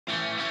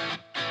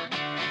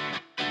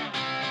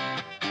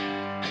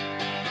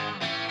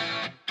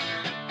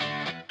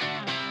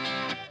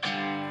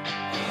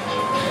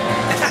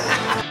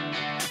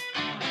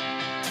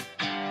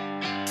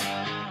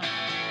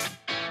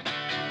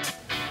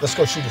Let's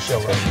go shoot a show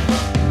right now.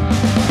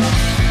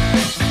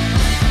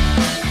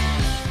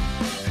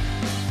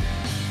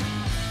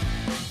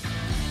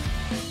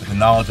 But the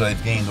knowledge that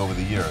I've gained over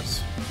the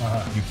years,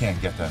 you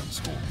can't get that in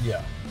school.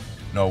 Yeah.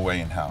 No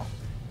way in how.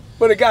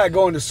 But a guy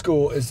going to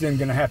school is then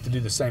going to have to do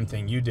the same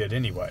thing you did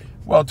anyway.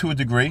 Well, to a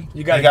degree,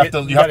 you have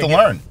to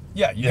learn.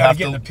 Yeah, you got to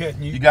get in the pit.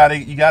 And you got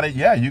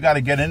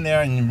to get in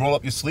there and roll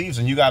up your sleeves,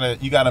 and you got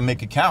to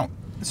make it count.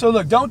 So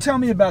look, don't tell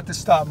me about the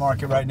stock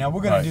market right now.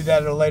 We're going to do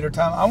that at a later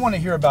time. I want to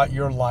hear about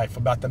your life,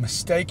 about the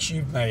mistakes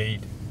you've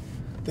made,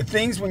 the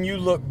things when you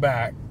look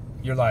back,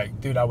 you're like,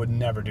 dude, I would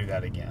never do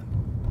that again.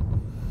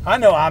 I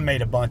know I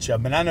made a bunch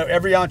of them, and I know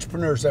every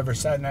entrepreneur's ever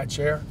sat in that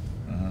chair,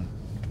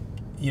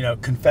 you know,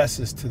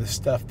 confesses to the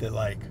stuff that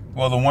like...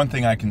 Well, the one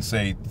thing I can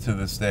say to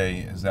this day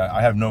is that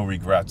I have no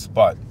regrets,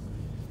 but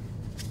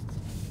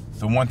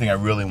the one thing I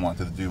really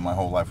wanted to do my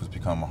whole life was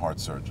become a heart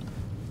surgeon.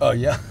 Oh,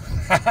 yeah?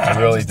 I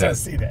really did.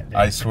 See that, dude.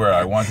 I swear,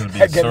 I wanted to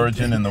be a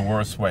surgeon in the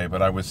worst way,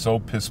 but I was so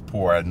piss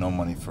poor, I had no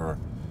money for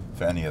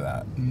any of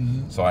that.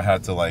 So I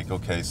had to like,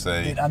 okay,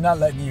 say... Dude, I'm not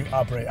letting you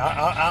operate.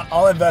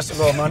 I'll invest a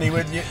little money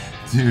with you.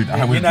 Dude,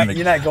 you're not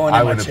going in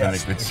I my would have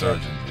chest. been a good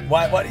surgeon. Dude.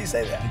 Why do you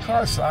say that?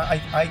 Because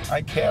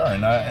I care,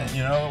 and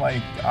you know,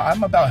 like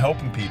I'm about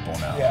helping people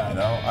now. Yeah. You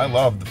know, I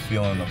love the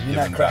feeling of You're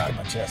giving not cracking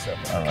back. my chest up.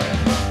 All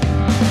right.